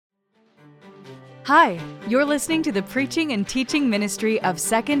Hi, you're listening to the preaching and teaching ministry of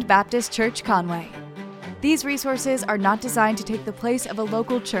Second Baptist Church Conway. These resources are not designed to take the place of a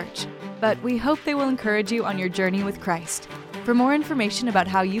local church, but we hope they will encourage you on your journey with Christ. For more information about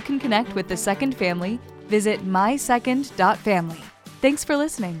how you can connect with the Second family, visit mysecond.family. Thanks for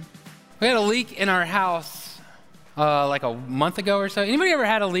listening. We had a leak in our house like a month ago or so. Anybody ever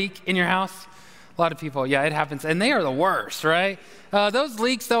had a leak in your house? A lot of people, yeah, it happens, and they are the worst, right? Those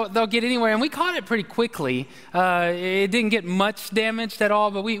leaks, they'll get anywhere, and we caught it pretty quickly. It didn't get much damaged at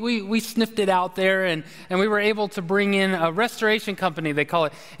all, but we sniffed it out there, and we were able to bring in a restoration company, they call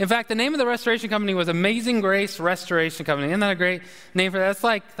it. In fact, the name of the restoration company was Amazing Grace Restoration Company. Isn't that a great name for that?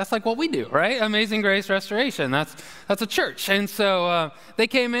 That's like what we do, right? Amazing Grace Restoration. That's a church, and so they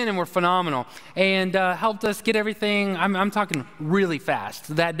came in and were phenomenal, and helped us get everything. I'm talking really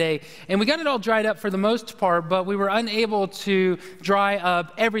fast that day, and we got it all dried up for the most part, but we were unable to dry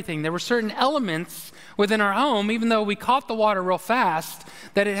up everything. There were certain elements within our home, even though we caught the water real fast,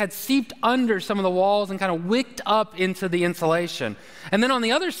 that it had seeped under some of the walls and kind of wicked up into the insulation. And then on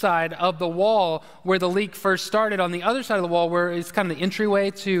the other side of the wall where the leak first started, on the other side of the wall where it's kind of the entryway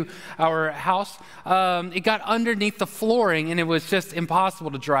to our house, it got underneath the flooring and it was just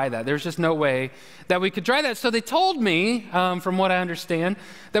impossible to dry that. There's just no way that we could dry that. So they told me, from what I understand,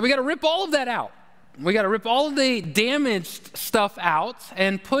 that we got to rip all of that out. We got to rip all of the damaged stuff out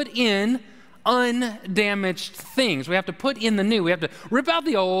and put in undamaged things. We have to put in the new. We have to rip out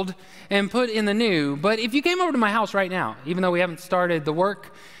the old and put in the new. But if you came over to my house right now, even though we haven't started the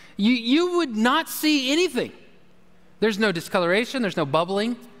work, you would not see anything. There's no discoloration. There's no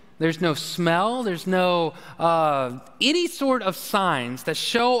bubbling. There's no smell. There's no any sort of signs that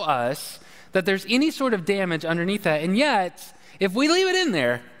show us that there's any sort of damage underneath that. And yet, if we leave it in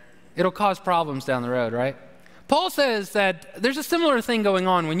there, it'll cause problems down the road, right? Paul says that there's a similar thing going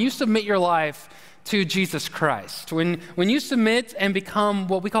on when you submit your life to Jesus Christ. When you submit and become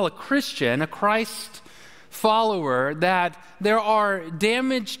what we call a Christian, a Christ follower, that there are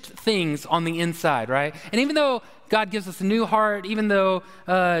damaged things on the inside, right? And even though God gives us a new heart, even though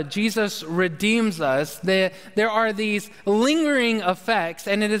Jesus redeems us, there are these lingering effects,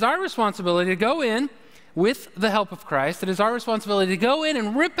 and it is our responsibility to go in with the help of Christ. It is our responsibility to go in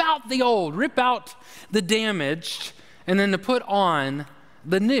and rip out the old, rip out the damaged, and then to put on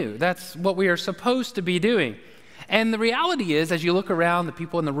the new. That's what we are supposed to be doing. And the reality is, as you look around, the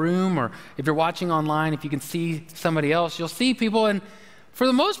people in the room, or if you're watching online, if you can see somebody else, you'll see people, and for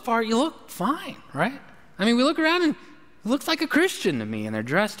the most part, you look fine, right? I mean, we look around and it looks like a Christian to me, and they're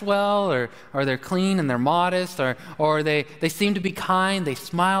dressed well, or they're clean and they're modest, or they seem to be kind, they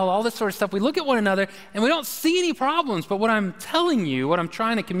smile, all this sort of stuff. We look at one another and we don't see any problems, but what I'm telling you, what I'm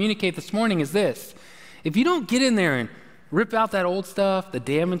trying to communicate this morning is this. If you don't get in there and rip out that old stuff, the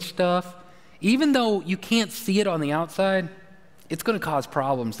damaged stuff, even though you can't see it on the outside, it's going to cause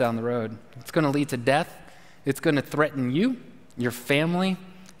problems down the road. It's going to lead to death. It's going to threaten you, your family,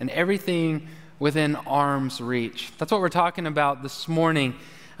 and everything within arm's reach. That's what we're talking about this morning.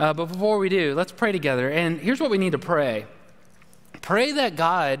 But before we do, let's pray together. And here's what we need to pray. Pray that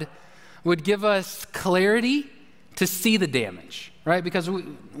God would give us clarity to see the damage, right? Because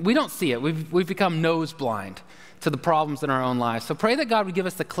we don't see it. We've become nose blind to the problems in our own lives. So pray that God would give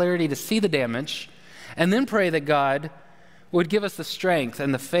us the clarity to see the damage, and then pray that God would give us the strength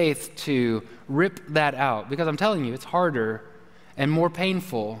and the faith to rip that out. Because I'm telling you, it's harder and more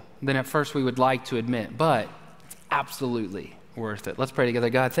painful than at first we would like to admit, but it's absolutely worth it. Let's pray together.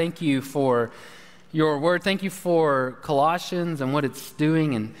 God, thank you for your word. Thank you for Colossians and what it's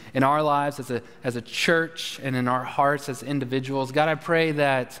doing in our lives as a church and in our hearts as individuals. God, I pray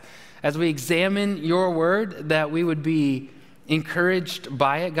that as we examine your word, that we would be encouraged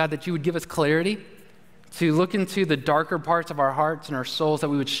by it. God, that you would give us clarity to look into the darker parts of our hearts and our souls, that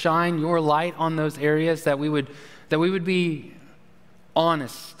we would shine your light on those areas, that we would be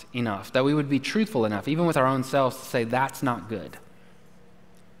honest enough, that we would be truthful enough, even with our own selves, to say that's not good.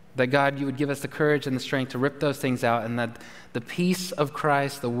 That God, you would give us the courage and the strength to rip those things out, and that the peace of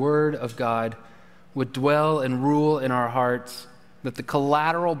Christ, the word of God, would dwell and rule in our hearts, that the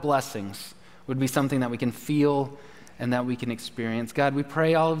collateral blessings would be something that we can feel and that we can experience. God, we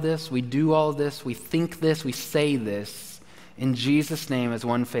pray all of this, we do all of this, we think this, we say this, in Jesus' name as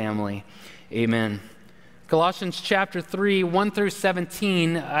one family, amen. Colossians chapter 3, 1 through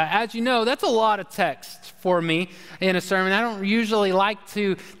 17. As you know, that's a lot of text for me in a sermon. I don't usually like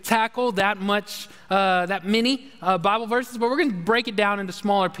to tackle that many Bible verses, but we're going to break it down into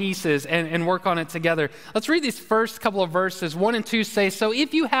smaller pieces and work on it together. Let's read these first couple of verses. 1 and 2 say, "So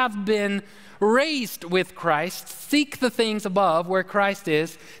if you have been raised with Christ, seek the things above where Christ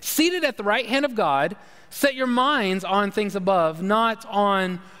is, seated at the right hand of God. Set your minds on things above, not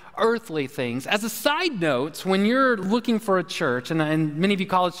on earthly things." As a side note, when you're looking for a church, and many of you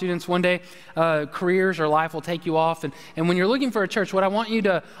college students, one day careers or life will take you off, and when you're looking for a church, what I want you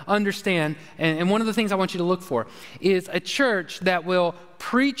to understand, and one of the things I want you to look for, is a church that will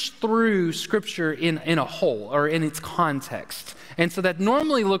preach through Scripture in a whole or in its context. And so that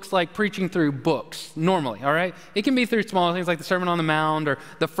normally looks like preaching through books, normally, all right? It can be through small things like the Sermon on the Mount or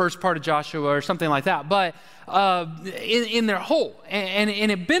the first part of Joshua or something like that, but in their whole. And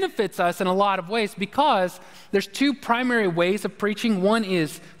it benefits us in a lot of ways because there's two primary ways of preaching. One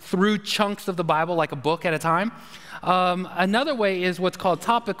is through chunks of the Bible, like a book at a time. Another way is what's called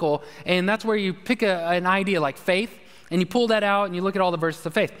topical, and that's where you pick an idea like faith, and you pull that out and you look at all the verses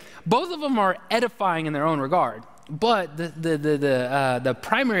of faith. Both of them are edifying in their own regard. But the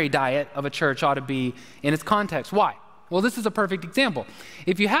primary diet of a church ought to be in its context. Why? Well, this is a perfect example.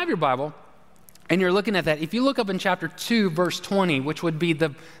 If you have your Bible and you're looking at that, if you look up in chapter 2, verse 20, which would be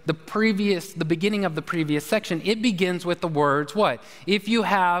the beginning of the previous section, it begins with the words, what? If you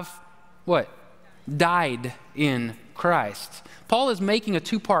have, what? Died in Christ. Paul is making a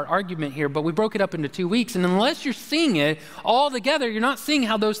two-part argument here, but we broke it up into 2 weeks. And unless you're seeing it all together, you're not seeing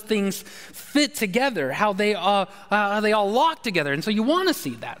how those things fit together, how they all lock together. And so you want to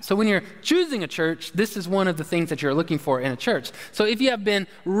see that. So when you're choosing a church, this is one of the things that you're looking for in a church. So if you have been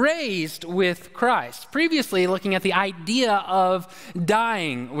raised with Christ, previously looking at the idea of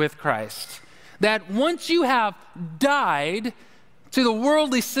dying with Christ, that once you have died to the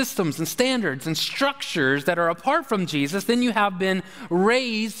worldly systems and standards and structures that are apart from Jesus, then you have been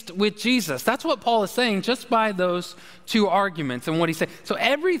raised with Jesus. That's what Paul is saying just by those two arguments and what he said. So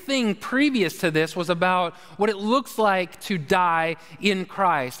everything previous to this was about what it looks like to die in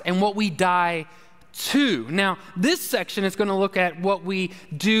Christ and what we die to. Now, this section is going to look at what we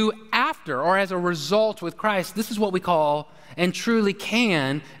do after or as a result with Christ. This is what we call and truly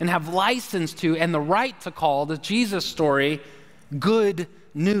can and have license to and the right to call the Jesus story good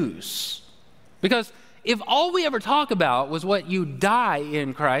news. Because if all we ever talk about was what you die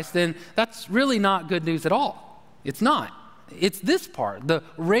in Christ, then that's really not good news at all. It's not. It's this part, the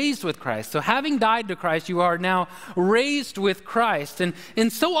raised with Christ. So having died to Christ, you are now raised with Christ. And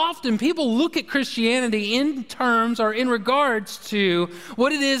so often people look at Christianity in terms or in regards to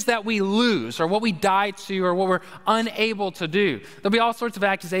what it is that we lose or what we die to or what we're unable to do. There'll be all sorts of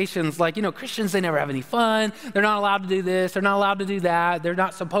accusations like, Christians, they never have any fun. They're not allowed to do this. They're not allowed to do that. They're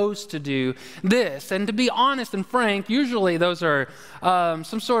not supposed to do this. And to be honest and frank, usually those are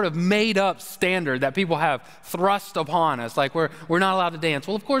some sort of made up standard that people have thrust upon us. Like we're not allowed to dance.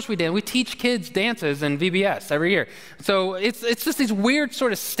 Well, of course we dance. We teach kids dances in VBS every year. So it's just these weird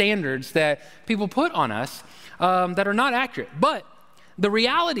sort of standards that people put on us that are not accurate. But the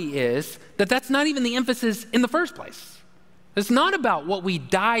reality is that that's not even the emphasis in the first place. It's not about what we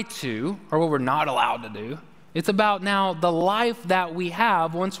die to or what we're not allowed to do. It's about now the life that we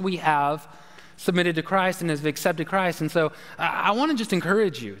have once we have submitted to Christ and have accepted Christ. And so I want to just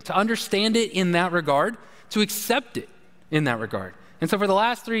encourage you to understand it in that regard, to accept it in that regard. And so for the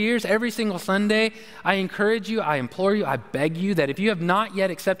last 3 years, every single Sunday, I encourage you, I implore you, I beg you that if you have not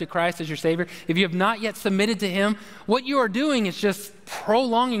yet accepted Christ as your Savior, if you have not yet submitted to Him, what you are doing is just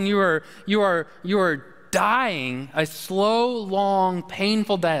prolonging, you are dying a slow, long,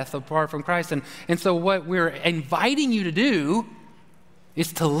 painful death apart from Christ. And so what we're inviting you to do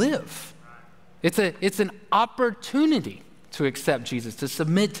is to live. It's an opportunity to accept Jesus, to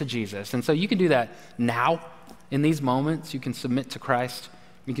submit to Jesus. And so you can do that now. In these moments, you can submit to Christ.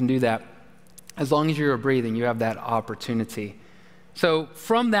 You can do that. As long as you're breathing, you have that opportunity. So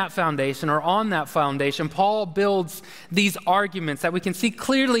from that foundation, or on that foundation, Paul builds these arguments that we can see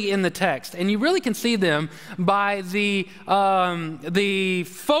clearly in the text. And you really can see them by the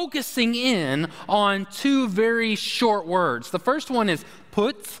focusing in on two very short words. The first one is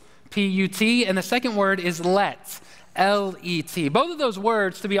put, P-U-T, and the second word is let, L-E-T. Both of those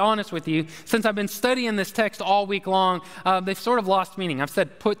words, to be honest with you, since I've been studying this text all week long, they've sort of lost meaning. I've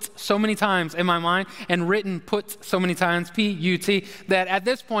said put so many times in my mind and written put so many times, P-U-T, that at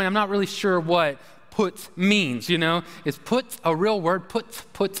this point I'm not really sure what put means, It's put, a real word, put,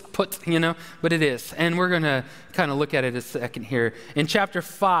 but it is. And we're going to kind of look at it a second here. In chapter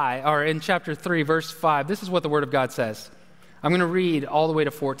 3, verse 5, this is what the Word of God says. I'm going to read all the way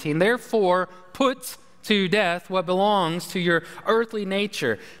to 14. Therefore, put to death what belongs to your earthly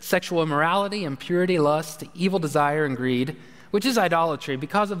nature, sexual immorality, impurity, lust, evil desire, and greed, which is idolatry.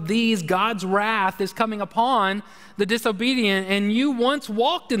 Because of these, God's wrath is coming upon the disobedient, and you once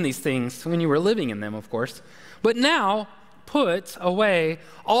walked in these things when you were living in them, of course. But now, put away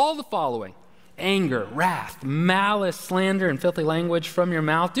all the following: anger, wrath, malice, slander, and filthy language from your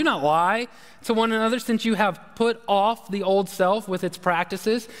mouth. Do not lie to one another, since you have put off the old self with its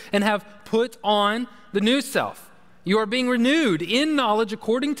practices and have put on the new self. You are being renewed in knowledge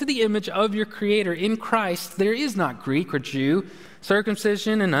according to the image of your Creator. In Christ, there is not Greek or Jew,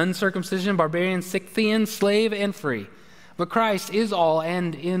 circumcision and uncircumcision, barbarian, Scythian, slave and free. But Christ is all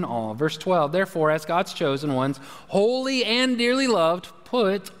and in all. Verse 12, therefore, as God's chosen ones, holy and dearly loved,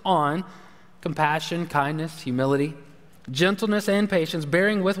 put on compassion, kindness, humility, gentleness, and patience,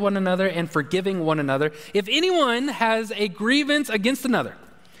 bearing with one another and forgiving one another. If anyone has a grievance against another,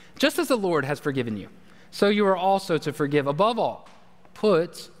 just as the Lord has forgiven you, so you are also to forgive. Above all,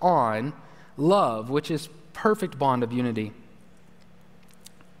 put on love, which is perfect bond of unity.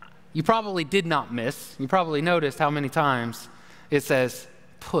 You probably did not miss. You probably noticed how many times it says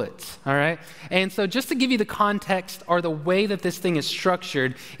put, all right? And so just to give you the context or the way that this thing is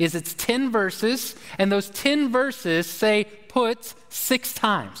structured is it's 10 verses, and those 10 verses say put 6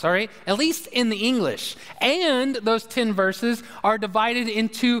 times, all right? At least in the English. And those 10 verses are divided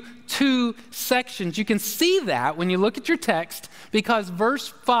into 2 sections. You can see that when you look at your text because verse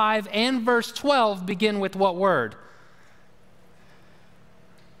 5 and verse 12 begin with what word?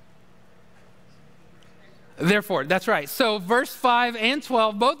 Therefore, that's right. So verse 5 and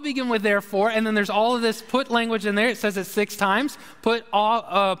 12 both begin with therefore, and then there's all of this put language in there. It says it 6 times. Put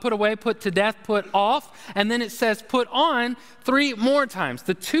away, put to death, put off, and then it says put on 3 more times.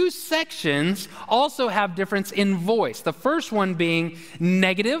 The 2 sections also have difference in voice. The first one being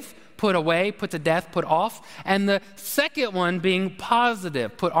negative, put away, put to death, put off, and the second one being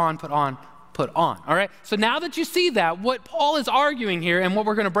positive, put on, put on, put on, all right? So now that you see that, what Paul is arguing here and what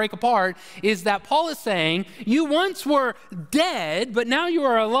we're going to break apart is that Paul is saying, you once were dead, but now you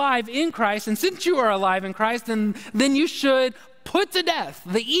are alive in Christ, and since you are alive in Christ, then you should put to death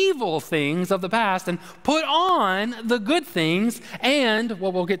the evil things of the past and put on the good things, and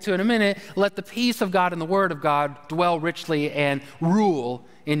what we'll get to in a minute, let the peace of God and the Word of God dwell richly and rule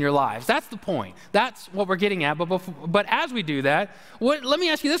in your lives. That's the point. That's what we're getting at. But as we do that, let me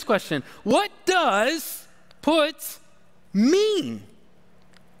ask you this question. What does put mean?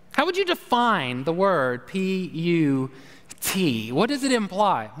 How would you define the word P-U-T? What does it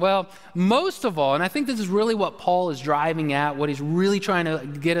imply? Well, most of all, and I think this is really what Paul is driving at, what he's really trying to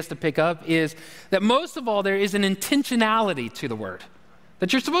get us to pick up, is that most of all there is an intentionality to the word.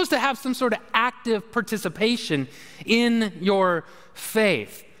 That you're supposed to have some sort of active participation in your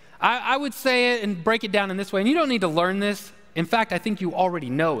faith. I would say it and break it down in this way, and you don't need to learn this. In fact, I think you already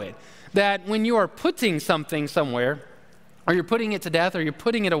know it, that when you are putting something somewhere, or you're putting it to death, or you're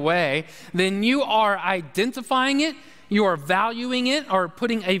putting it away, then you are identifying it, you are valuing it, or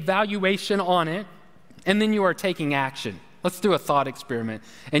putting a valuation on it, and then you are taking action. Let's do a thought experiment,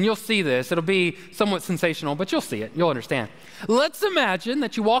 and you'll see this. It'll be somewhat sensational, but you'll see it. You'll understand. Let's imagine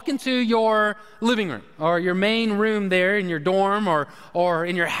that you walk into your living room or your main room there in your dorm or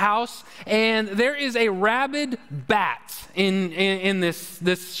in your house, and there is a rabid bat in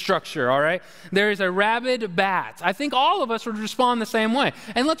this structure, all right? There is a rabid bat. I think all of us would respond the same way.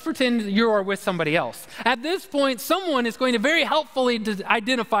 And let's pretend you are with somebody else. At this point, someone is going to very helpfully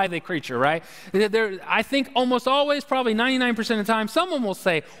identify the creature, right? I think almost always, probably 99% of the time, someone will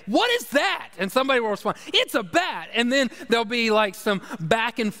say, "What is that?" And somebody will respond, "It's a bat." And then there'll be like some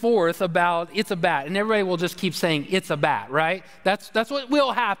back and forth about it's a bat. And everybody will just keep saying it's a bat, right? That's what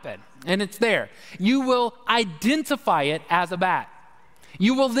will happen. And it's there. You will identify it as a bat.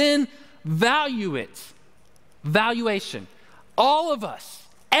 You will then value it. Valuation. All of us,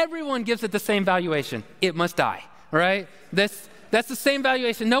 everyone gives it the same valuation. It must die, right? That's the same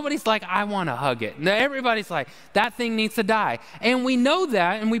valuation. Nobody's like, I want to hug it. No, everybody's like, that thing needs to die. And we know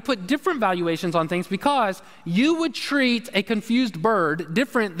that, and we put different valuations on things because you would treat a confused bird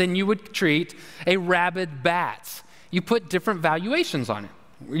different than you would treat a rabid bat. You put different valuations on it.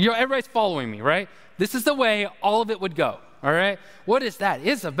 Everybody's following me, right? This is the way all of it would go, all right? What is that?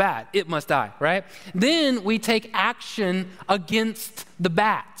 It's a bat. It must die, right? Then we take action against the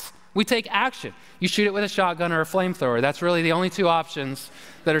bat. We take action. You shoot it with a shotgun or a flamethrower. That's really the only two options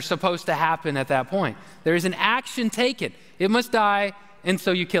that are supposed to happen at that point. There is an action taken. It must die, and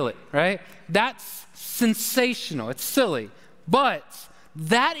so you kill it, right? That's sensational. It's silly. But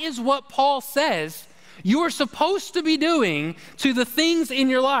that is what Paul says you are supposed to be doing to the things in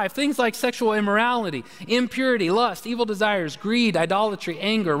your life, things like sexual immorality, impurity, lust, evil desires, greed, idolatry,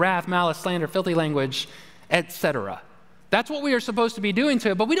 anger, wrath, malice, slander, filthy language, etc. That's what we are supposed to be doing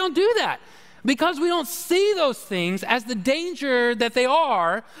to it, but we don't do that because we don't see those things as the danger that they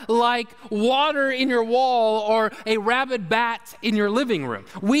are, like water in your wall or a rabid bat in your living room.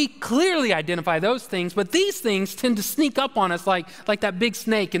 We clearly identify those things, but these things tend to sneak up on us like that big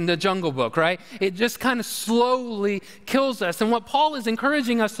snake in the Jungle Book, right? It just kind of slowly kills us. And what Paul is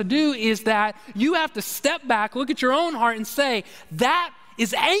encouraging us to do is that you have to step back, look at your own heart and say, that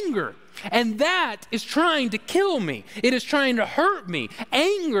is anger. And that is trying to kill me. It is trying to hurt me.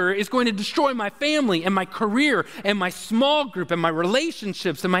 Anger is going to destroy my family and my career and my small group and my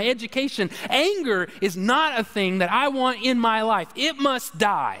relationships and my education. Anger is not a thing that I want in my life. It must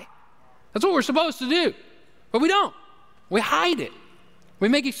die. That's what we're supposed to do. But we don't. We hide it. We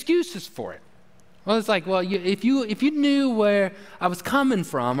make excuses for it. Well, it's like, well, if you knew where I was coming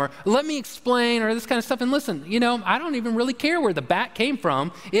from, or let me explain, or this kind of stuff, and listen, I don't even really care where the bat came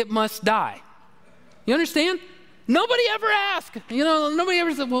from. It must die. You understand? Nobody ever asked. Nobody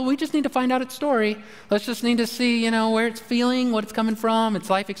ever said, well, we just need to find out its story. Let's just need to see, where it's feeling, what it's coming from, its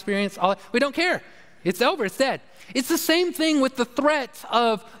life experience. We don't care. It's over. It's dead. It's the same thing with the threat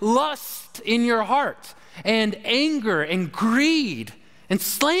of lust in your heart, and anger, and greed, and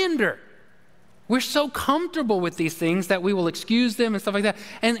slander. We're so comfortable with these things that we will excuse them and stuff like that.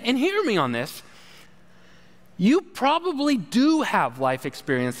 And hear me on this. You probably do have life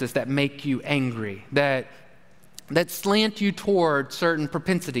experiences that make you angry, that slant you toward certain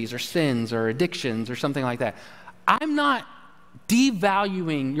propensities or sins or addictions or something like that. I'm not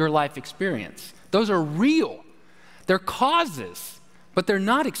devaluing your life experience. Those are real. They're causes, but they're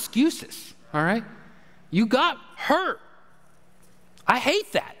not excuses, all right? You got hurt. I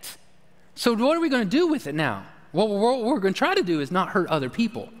hate that. So what are we going to do with it now? Well, what we're going to try to do is not hurt other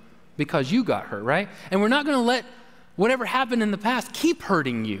people because you got hurt, right? And we're not going to let whatever happened in the past keep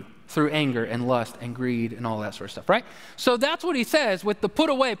hurting you through anger and lust and greed and all that sort of stuff, right? So that's what he says with the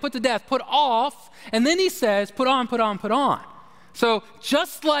put away, put to death, put off, and then he says put on, put on, put on. So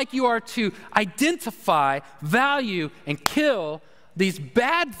just like you are to identify, value, and kill these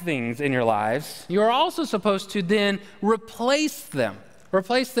bad things in your lives, you are also supposed to then replace them.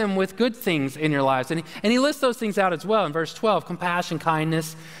 Replace them with good things in your lives. And he lists those things out as well in verse 12. Compassion,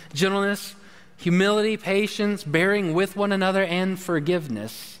 kindness, gentleness, humility, patience, bearing with one another, and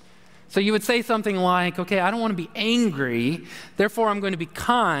forgiveness. So you would say something like, okay, I don't want to be angry, therefore I'm going to be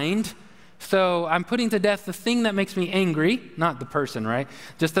kind. So I'm putting to death the thing that makes me angry, not the person, right?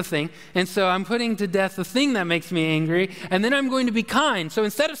 Just the thing. And so I'm putting to death the thing that makes me angry, and then I'm going to be kind. So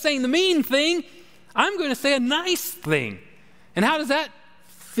instead of saying the mean thing, I'm going to say a nice thing. And how does that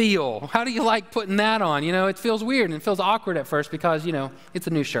feel? How do you like putting that on? It feels weird and it feels awkward at first because, it's a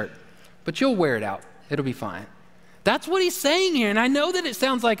new shirt. But you'll wear it out. It'll be fine. That's what he's saying here. And I know that it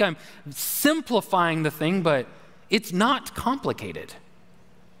sounds like I'm simplifying the thing, but it's not complicated.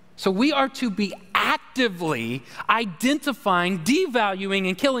 So we are to be actively identifying, devaluing,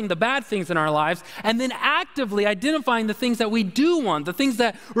 and killing the bad things in our lives, and then actively identifying the things that we do want, the things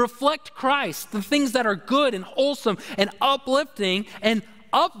that reflect Christ, the things that are good and wholesome and uplifting, and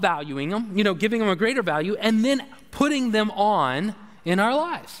upvaluing them, giving them a greater value, and then putting them on in our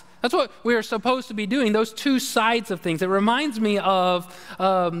lives. That's what we are supposed to be doing, those two sides of things. It reminds me of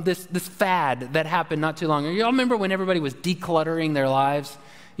this fad that happened not too long ago. Y'all remember when everybody was decluttering their lives?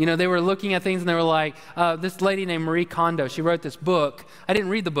 They were looking at things and they were like, this lady named Marie Kondo, she wrote this book. I didn't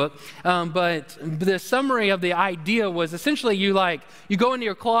read the book, but the summary of the idea was essentially you go into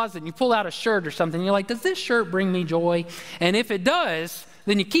your closet and you pull out a shirt or something. And you're like, does this shirt bring me joy? And if it does,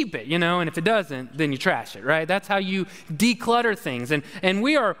 then you keep it, and if it doesn't, then you trash it, right? That's how you declutter things. And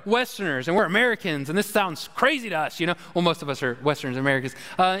we are Westerners, and we're Americans, and this sounds crazy to us, Well, most of us are Westerners and Americans.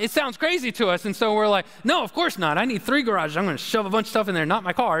 It sounds crazy to us, and so we're like, no, of course not. I need 3 garages. I'm going to shove a bunch of stuff in there, not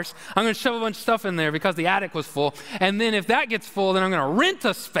my cars. I'm going to shove a bunch of stuff in there because the attic was full. And then if that gets full, then I'm going to rent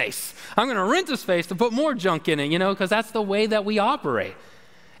a space. I'm going to rent a space to put more junk in it, because that's the way that we operate.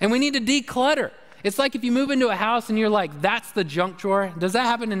 And we need to declutter. It's like if you move into a house and you're like, that's the junk drawer. Does that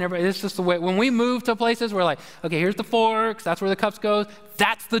happen in everybody? It's just the way. When we move to places, we're like, okay, here's the forks. That's where the cups go.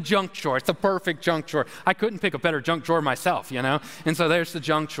 That's the junk drawer. It's the perfect junk drawer. I couldn't pick a better junk drawer myself, And so there's the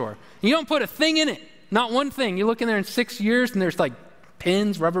junk drawer. You don't put a thing in it. Not one thing. You look in there in 6 years and there's like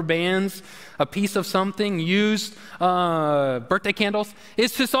pens, rubber bands, a piece of something, used birthday candles.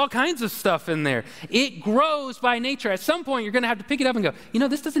 It's just all kinds of stuff in there. It grows by nature. At some point, you're going to have to pick it up and go,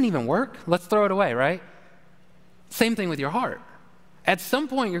 this doesn't even work. Let's throw it away, right? Same thing with your heart. At some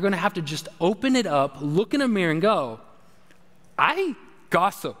point, you're going to have to just open it up, look in a mirror and go, I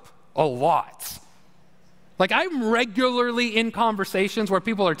gossip a lot. Like, I'm regularly in conversations where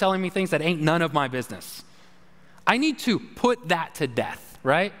people are telling me things that ain't none of my business. I need to put that to death,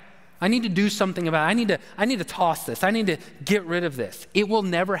 right? I need to do something about it. I need to toss this. I need to get rid of this. It will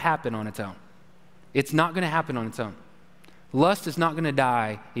never happen on its own. It's not going to happen on its own. Lust is not going to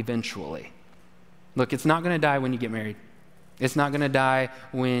die eventually. Look, it's not going to die when you get married. It's not going to die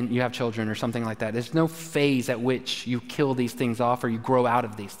when you have children or something like that. There's no phase at which you kill these things off or you grow out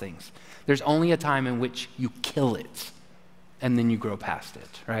of these things. There's only a time in which you kill it and then you grow past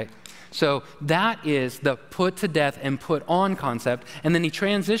it, right? So that is the put to death and put on concept. And then he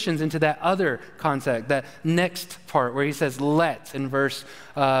transitions into that other concept, that next part where he says, let, in verse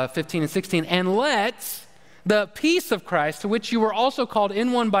 15 and 16, and let the peace of Christ, to which you were also called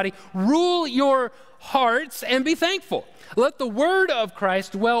in one body, rule your hearts and be thankful. Let the word of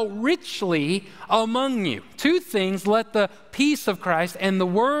Christ dwell richly among you. Two things, let the peace of Christ and the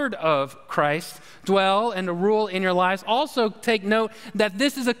word of Christ dwell and to rule in your lives. Also take note that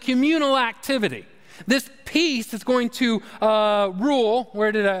this is a communal activity. This peace is going to rule,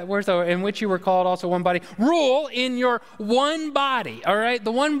 in which you were called also one body, rule in your one body, all right?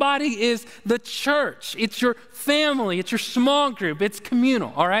 The one body is the church. It's your family. It's your small group. It's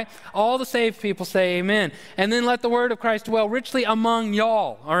communal, all right? All the saved people say amen. And then let the word of Christ dwell richly among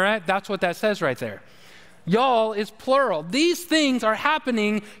y'all, all right? That's what that says right there. Y'all is plural. These things are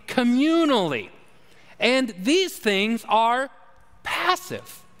happening communally. And these things are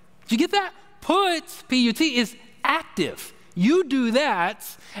passive. Did you get that? Put, P-U-T, is active. You do that,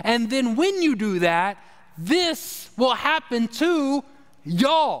 and then when you do that, this will happen to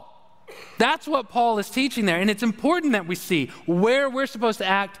y'all. That's what Paul is teaching there, and it's important that we see where we're supposed to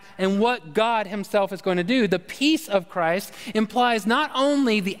act and what God himself is going to do. The peace of Christ implies not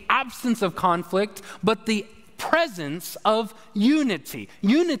only the absence of conflict, but the presence of unity.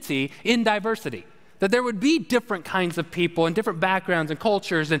 Unity in diversity. That there would be different kinds of people and different backgrounds and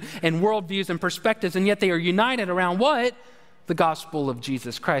cultures and worldviews and perspectives, and yet they are united around what? The gospel of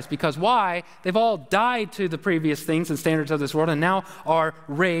Jesus Christ. Because why? They've all died to the previous things and standards of this world and now are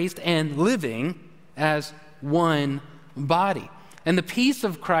raised and living as one body. And the peace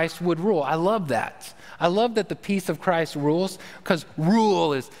of Christ would rule. I love that. I love that the peace of Christ rules, because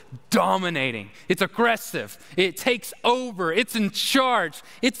rule is dominating. It's aggressive. It takes over. It's in charge.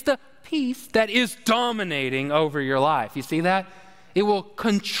 It's the peace that is dominating over your life. You see that? It will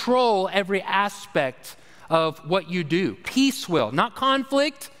control every aspect of what you do. Peace will, not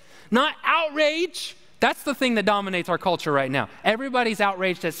conflict, not outrage. That's the thing that dominates our culture right now. Everybody's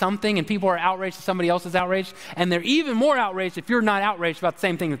outraged at something, and people are outraged that somebody else is outraged, and they're even more outraged if you're not outraged about the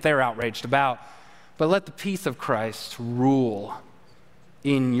same thing that they're outraged about. But let the peace of Christ rule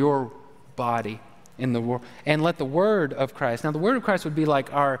in your body, in the world, and let the word of Christ. Now, the word of Christ would be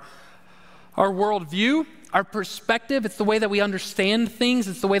like our worldview, our perspective. It's the way that we understand things.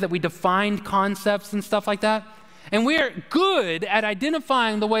 It's the way that we define concepts and stuff like that. And we are good at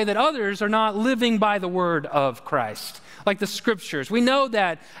identifying the way that others are not living by the word of Christ, like the scriptures. We know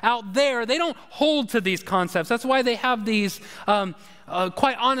that out there, they don't hold to these concepts. That's why they have these,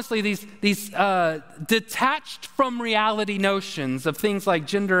 quite honestly, these detached from reality notions of things like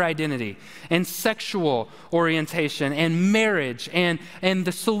gender identity and sexual orientation and marriage and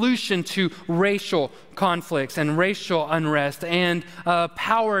the solution to racial conflicts and racial unrest and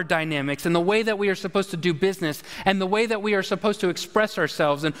power dynamics and the way that we are supposed to do business and the way that we are supposed to express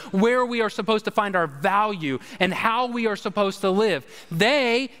ourselves and where we are supposed to find our value and how we are supposed to live.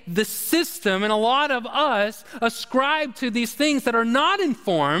 The system, and a lot of us ascribe to these things that are not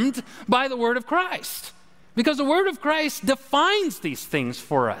informed by the word of Christ. Because the word of Christ defines these things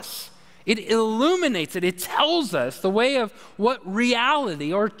for us. It illuminates it. It tells us the way of what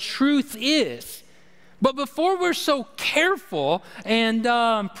reality or truth is. But before we're so careful and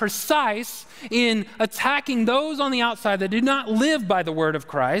precise in attacking those on the outside that do not live by the word of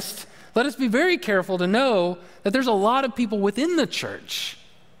Christ, let us be very careful to know that there's a lot of people within the church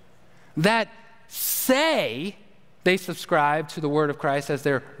that say they subscribe to the word of Christ as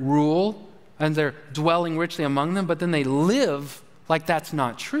their rule and they're dwelling richly among them, but then they live like that's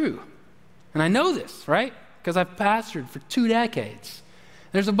not true. And I know this, right? Because I've pastored for 2 decades.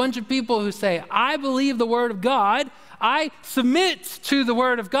 There's a bunch of people who say, I believe the Word of God, I submit to the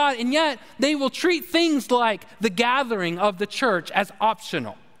Word of God, and yet they will treat things like the gathering of the church as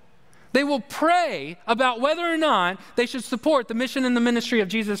optional. They will pray about whether or not they should support the mission and the ministry of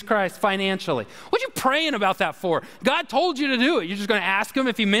Jesus Christ financially. What are you praying about that for? God told you to do it. You're just going to ask him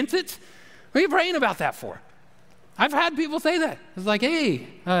if he meant it? What are you praying about that for? I've had people say that. It's like, hey,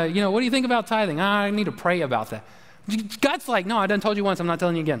 what do you think about tithing? I need to pray about that. God's like, no, I done told you once. I'm not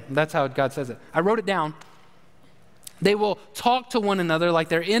telling you again. That's how God says it. I wrote it down. They will talk to one another like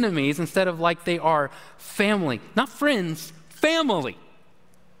they're enemies instead of like they are family. Not friends, family.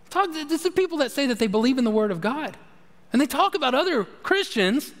 This is people that say that they believe in the Word of God. And they talk about other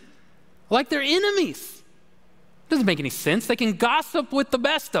Christians like they're enemies. It doesn't make any sense. They can gossip with the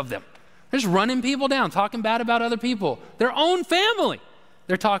best of them. They're just running people down, talking bad about other people. Their own family,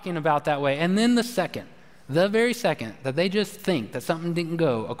 they're talking about that way. And then the very second that they just think that something didn't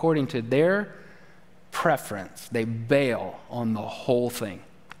go according to their preference, they bail on the whole thing.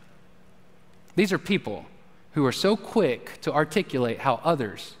 These are people who are so quick to articulate how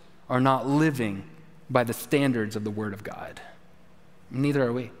others are not living by the standards of the Word of God. Neither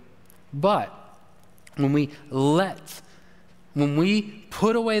are we. But when we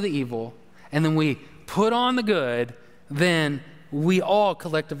put away the evil and then we put on the good, then we all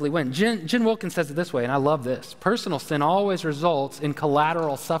collectively win. Jen Wilkins says it this way, and I love this. Personal sin always results in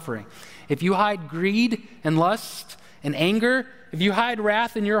collateral suffering. If you hide greed and lust and anger, if you hide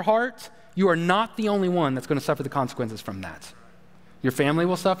wrath in your heart, you are not the only one that's going to suffer the consequences from that. Your family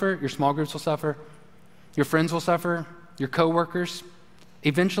will suffer, your small groups will suffer, your friends will suffer, your coworkers.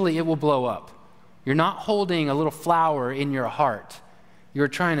 Eventually it will blow up. You're not holding a little flower in your heart. You're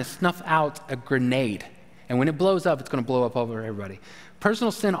trying to snuff out a grenade. And when it blows up, it's going to blow up over everybody.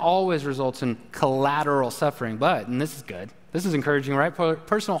 Personal sin always results in collateral suffering, but, and this is good, this is encouraging, right?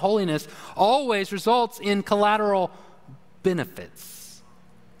 Personal holiness always results in collateral benefits.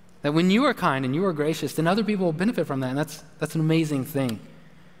 That when you are kind and you are gracious, then other people will benefit from that, and that's an amazing thing.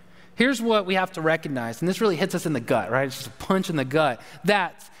 Here's what we have to recognize, and this really hits us in the gut, right? It's just a punch in the gut.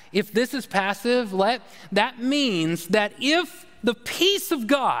 That if this is passive, that means that if the peace of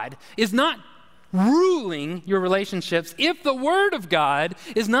God is not ruling your relationships, if the Word of God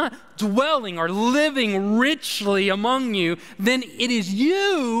is not dwelling or living richly among you, then it is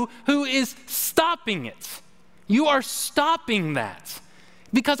you who is stopping it. You are stopping that.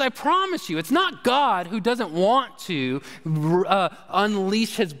 Because I promise you, it's not God who doesn't want to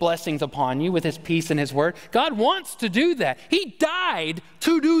unleash his blessings upon you with his peace and his word. God wants to do that. He died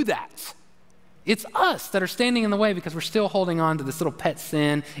to do that. It's us that are standing in the way because we're still holding on to this little pet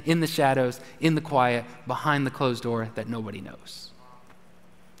sin in the shadows, in the quiet, behind the closed door that nobody knows.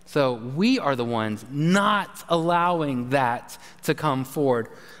 So we are the ones not allowing that to come forward.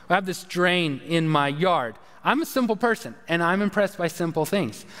 I have this drain in my yard. I'm a simple person, and I'm impressed by simple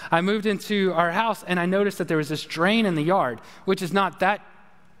things. I moved into our house, and I noticed that there was this drain in the yard, which is not that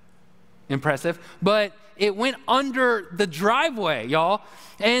impressive, but it went under the driveway, y'all,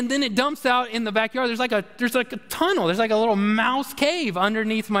 and then it dumps out in the backyard. There's like a tunnel. There's like a little mouse cave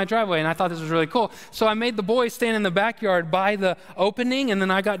underneath my driveway, and I thought this was really cool. So I made the boys stand in the backyard by the opening, and then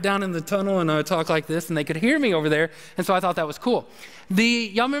I got down in the tunnel, and I would talk like this, and they could hear me over there, and so I thought that was cool.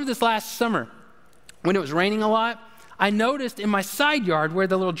 Y'all remember this last summer? When it was raining a lot, I noticed in my side yard where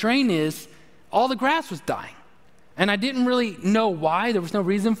the little drain is, all the grass was dying. And I didn't really know why. There was no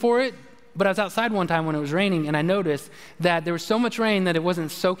reason for it. But I was outside one time when it was raining, and I noticed that there was so much rain that it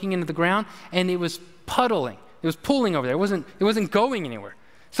wasn't soaking into the ground, and it was puddling. It was pooling over there. It wasn't going anywhere.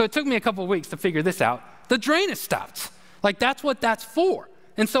 So it took me a couple of weeks to figure this out. The drain has stopped. Like, that's what that's for.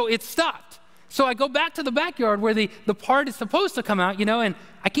 And so it stopped. So I go back to the backyard where the part is supposed to come out, and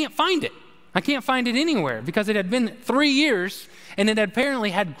I can't find it. I can't find it anywhere because it had been 3 years and it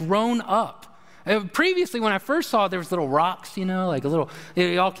apparently had grown up. Previously, when I first saw it, there was little rocks, it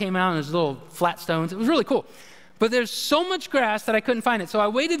all came out and there's little flat stones. It was really cool. But there's so much grass that I couldn't find it. So I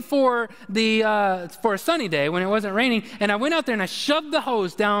waited for a sunny day when it wasn't raining, and I went out there and I shoved the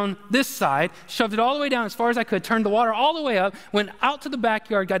hose down this side, shoved it all the way down as far as I could, turned the water all the way up, went out to the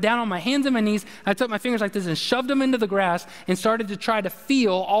backyard, got down on my hands and my knees. I took my fingers like this and shoved them into the grass and started to try to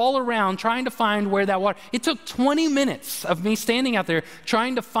feel all around, trying to find where that water. It took 20 minutes of me standing out there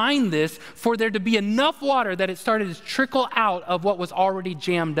trying to find this for there to be enough water that it started to trickle out of what was already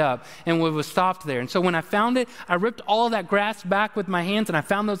jammed up and what was stopped there. And so when I found it, I ripped all of that grass back with my hands, and I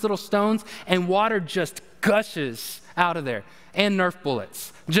found those little stones, and water just gushes out of there. And Nerf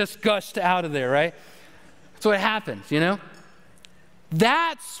bullets just gushed out of there, right? So it happens,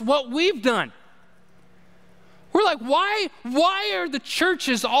 That's what we've done. We're like, why are the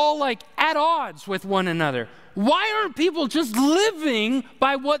churches all like at odds with one another? Why aren't people just living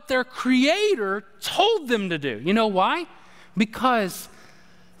by what their Creator told them to do? You know why? Because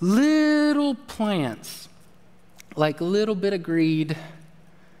little plants, like a little bit of greed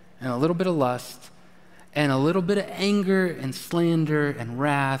and a little bit of lust and a little bit of anger and slander and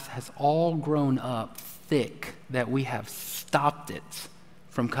wrath has all grown up thick that we have stopped it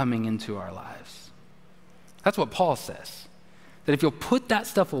from coming into our lives. That's what Paul says. That if you'll put that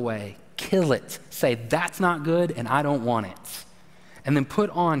stuff away, kill it, say that's not good and I don't want it, and then put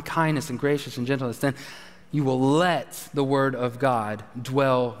on kindness and graciousness and gentleness, then you will let the word of God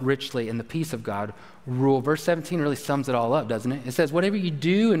dwell richly and the peace of God rule. Verse 17 really sums it all up, doesn't it? It says, whatever you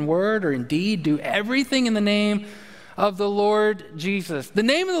do in word or in deed, do everything in the name of the Lord Jesus. The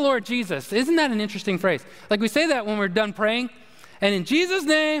name of the Lord Jesus. Isn't that an interesting phrase? Like we say that when we're done praying. And in Jesus'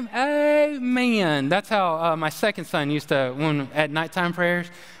 name, amen. That's how my second son used to, when at nighttime prayers,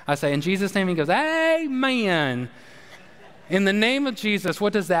 I say, in Jesus' name, he goes, amen. In the name of Jesus,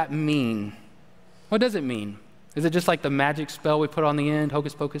 what does that mean? What does it mean? Is it just like the magic spell we put on the end,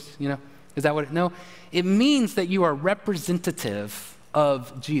 hocus pocus, you know? Is that what it, no? It means that you are representative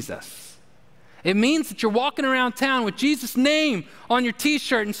of Jesus. It means that you're walking around town with Jesus' name on your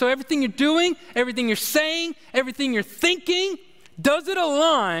t-shirt. And so everything you're doing, everything you're saying, everything you're thinking, does it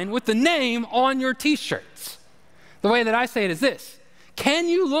align with the name on your t-shirts? The way that I say it is this. Can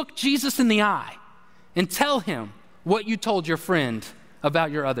you look Jesus in the eye and tell him what you told your friend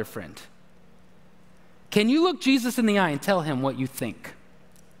about your other friend? Can you look Jesus in the eye and tell him what you think?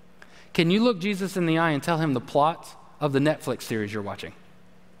 Can you look Jesus in the eye and tell him the plot of the Netflix series you're watching?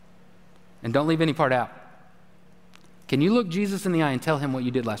 And don't leave any part out. Can you look Jesus in the eye and tell him what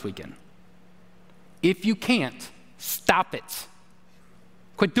you did last weekend? If you can't, stop it.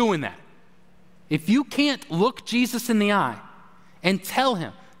 Quit doing that. If you can't look Jesus in the eye and tell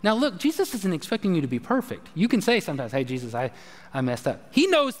him, now look, Jesus isn't expecting you to be perfect. You can say sometimes, hey, Jesus, I messed up. He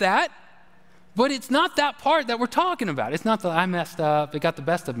knows that, but it's not that part that we're talking about. It's not the I messed up, it got the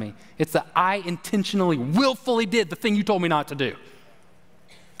best of me. It's the I intentionally, willfully did the thing you told me not to do.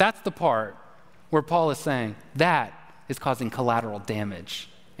 That's the part where Paul is saying that is causing collateral damage,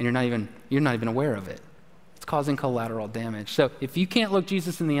 and you're not even aware of it. It's causing collateral damage. So if you can't look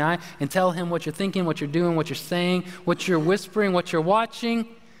Jesus in the eye and tell him what you're thinking, what you're doing, what you're saying, what you're whispering, what you're watching,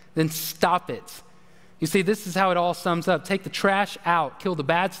 then stop it. You see, this is how it all sums up. Take the trash out, kill the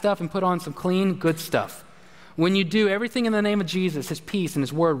bad stuff, and put on some clean, good stuff. When you do everything in the name of Jesus, his peace and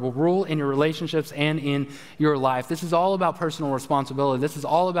his word will rule in your relationships and in your life. This is all about personal responsibility. This is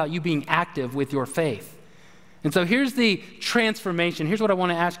all about you being active with your faith. And so here's the transformation. Here's what I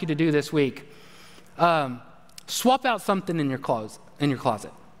want to ask you to do this week. Swap out something in your closet.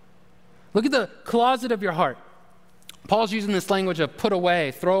 Look at the closet of your heart. Paul's using this language of put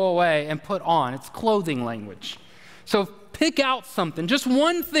away, throw away, and put on. It's clothing language. So pick out something, just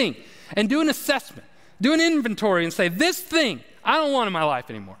one thing, and do an assessment. Do an inventory and say, this thing, I don't want in my life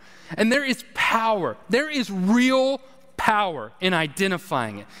anymore. And there is power. There is real power in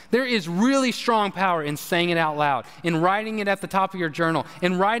identifying it. There is really strong power in saying it out loud, in writing it at the top of your journal,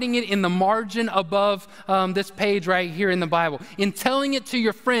 in writing it in the margin above this page right here in the Bible, in telling it to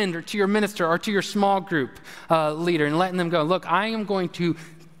your friend or to your minister or to your small group leader and letting them go, look, I am going to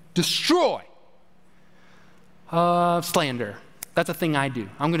destroy slander. That's a thing I do.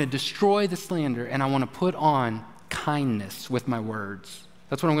 I'm going to destroy the slander, and I want to put on kindness with my words.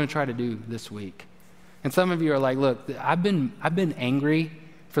 That's what I'm going to try to do this week. And some of you are like, look, I've been angry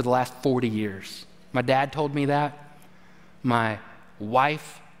for the last 40 years. My dad told me that. My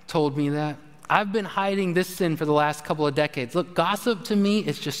wife told me that. I've been hiding this sin for the last couple of decades. Look, gossip to me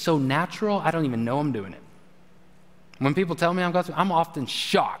is just so natural, I don't even know I'm doing it. When people tell me I'm gossiping, I'm often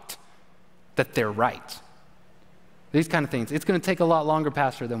shocked that they're right. These kind of things. It's going to take a lot longer,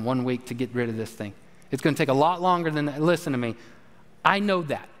 Pastor, than 1 week to get rid of this thing. It's going to take a lot longer than, listen to me, I know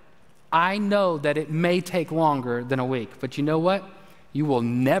that. I know that it may take longer than a week, but you know what? You will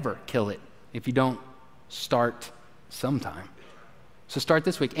never kill it if you don't start sometime. So start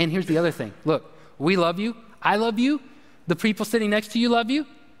this week. And here's the other thing. Look, we love you. I love you. The people sitting next to you love you.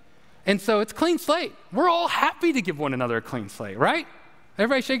 And so it's clean slate. We're all happy to give one another a clean slate, right?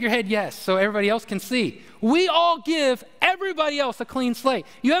 Everybody shake your head yes, so everybody else can see. We all give everybody else a clean slate.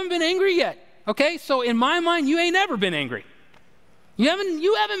 You haven't been angry yet, okay? So in my mind, you ain't ever been angry. You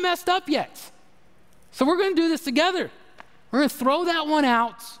haven't messed up yet. So we're going to do this together. We're going to throw that one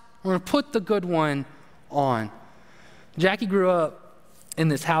out. We're going to put the good one on. Jackie grew up in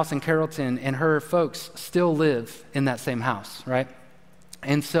this house in Carrollton, and her folks still live in that same house, right?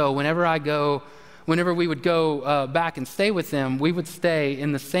 And so whenever I go whenever we would go back and stay with them, we would stay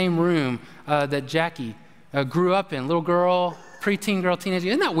in the same room that Jackie grew up in. Little girl, preteen girl, teenager.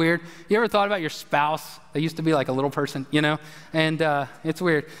 Isn't that weird? You ever thought about your spouse? They used to be like a little person, and it's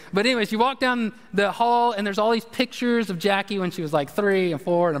weird. But anyways, you walk down the hall and there's all these pictures of Jackie when she was like 3 and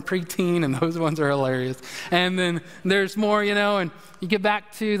 4 and a preteen, and those ones are hilarious. And then there's more, and you get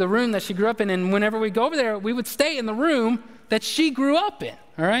back to the room that she grew up in, and whenever we go over there, we would stay in the room that she grew up in,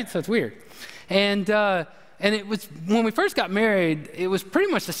 all right? So it's weird. And it was, when we first got married, it was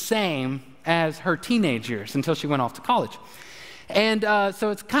pretty much the same as her teenage years until she went off to college. And so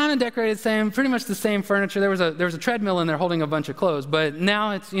it's kind of decorated the same, pretty much the same furniture. There was a treadmill in there holding a bunch of clothes, but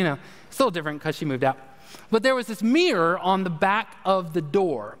now it's, it's a little different because she moved out. But there was this mirror on the back of the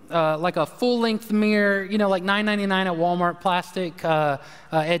door, like a full-length mirror, like $9.99 at Walmart, plastic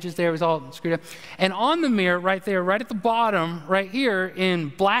edges there. It was all screwed up. And on the mirror right there, right at the bottom, right here, in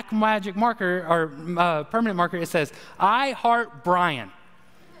black magic marker, or permanent marker, it says, "I heart Brian."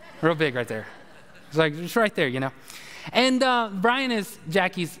 Real big right there. It's like, just right there, And Brian is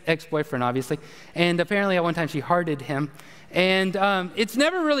Jackie's ex-boyfriend, obviously. And apparently at one time she hearted him. And it's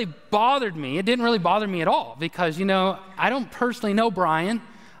never really bothered me. It didn't really bother me at all because, I don't personally know Brian.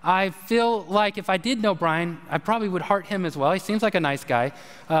 I feel like if I did know Brian, I probably would heart him as well. He seems like a nice guy.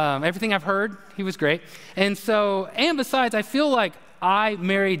 Everything I've heard, he was great. And besides, I feel like I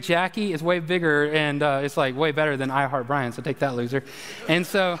married Jackie is way bigger and it's like way better than I heart Brian. So take that, loser. And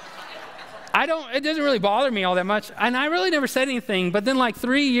so it doesn't really bother me all that much. And I really never said anything. But then like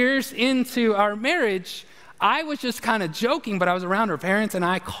 3 years into our marriage, I was just kind of joking, but I was around her parents and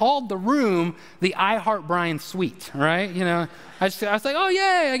I called the room the I Heart Brian suite, right? I was like, oh,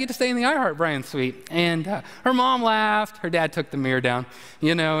 yay, I get to stay in the I Heart Brian suite. And her mom laughed. Her dad took the mirror down,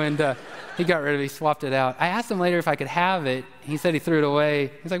 and he got rid of it. He swapped it out. I asked him later if I could have it. He said he threw it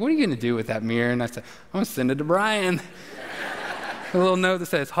away. He's like, what are you going to do with that mirror? And I said, I'm going to send it to Brian. A little note that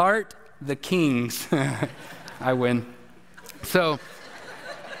says, heart the kings. I win. So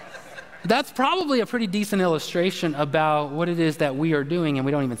that's probably a pretty decent illustration about what it is that we are doing and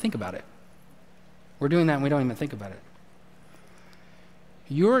we don't even think about it. We're doing that and we don't even think about it.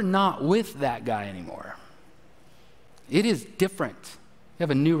 You're not with that guy anymore. It is different. You have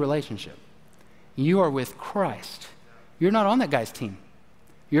a new relationship. You are with Christ. You're not on that guy's team.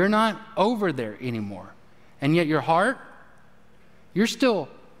 You're not over there anymore. And yet your heart, you're still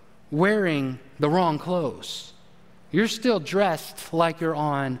wearing the wrong clothes. You're still dressed like you're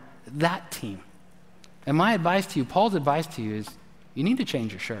on that team. And my advice to you, Paul's advice to you is you need to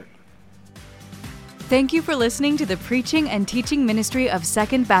change your shirt. Thank you for listening to the preaching and teaching ministry of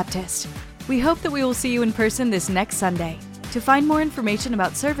Second Baptist. We hope that we will see you in person this next Sunday. To find more information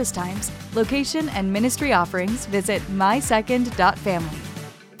about service times, location, and ministry offerings, visit mysecond.family.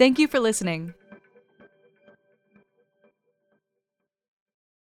 Thank you for listening.